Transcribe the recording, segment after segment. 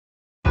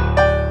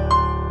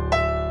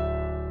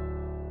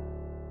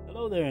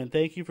Hello there, and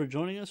thank you for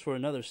joining us for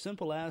another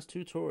simple as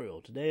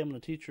tutorial. Today I'm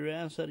going to teach your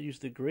ass how to use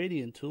the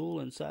gradient tool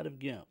inside of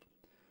GIMP.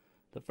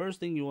 The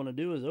first thing you want to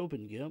do is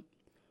open GIMP.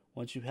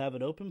 Once you have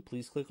it open,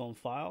 please click on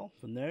File.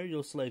 From there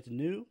you'll select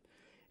New,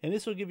 and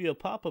this will give you a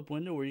pop-up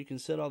window where you can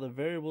set all the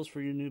variables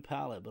for your new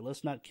palette. But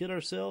let's not kid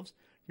ourselves,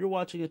 you're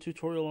watching a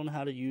tutorial on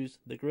how to use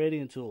the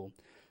gradient tool.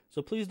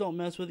 So please don't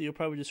mess with it, you'll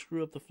probably just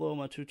screw up the flow of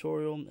my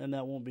tutorial and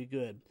that won't be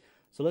good.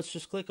 So let's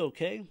just click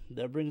OK.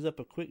 That brings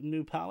up a quick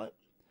new palette.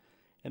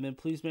 And then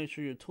please make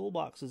sure your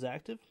toolbox is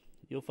active.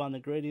 You'll find the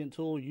gradient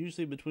tool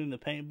usually between the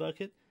paint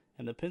bucket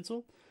and the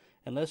pencil,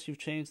 unless you've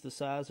changed the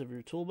size of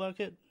your tool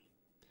bucket,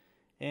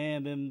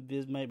 and then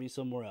this might be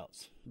somewhere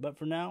else. But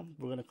for now,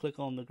 we're going to click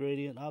on the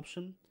gradient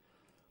option.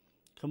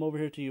 Come over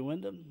here to your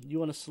window. You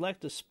want to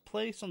select a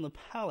place on the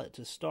palette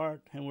to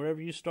start, and wherever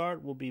you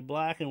start will be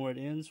black and where it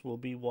ends will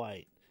be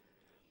white.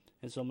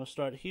 And so I'm going to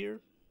start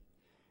here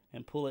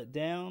and pull it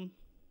down,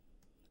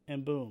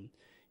 and boom.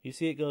 You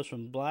see it goes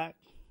from black,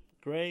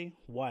 gray,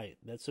 white.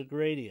 That's a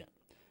gradient.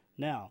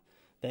 Now,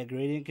 that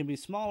gradient can be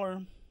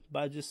smaller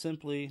by just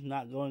simply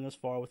not going as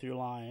far with your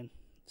line,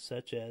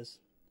 such as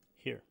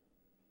here.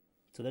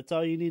 So that's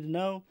all you need to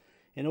know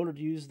in order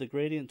to use the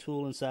gradient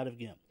tool inside of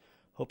GIMP.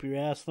 Hope your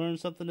ass learned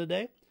something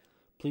today.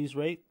 Please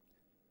rate,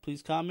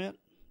 please comment,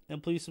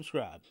 and please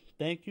subscribe.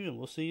 Thank you, and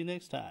we'll see you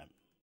next time.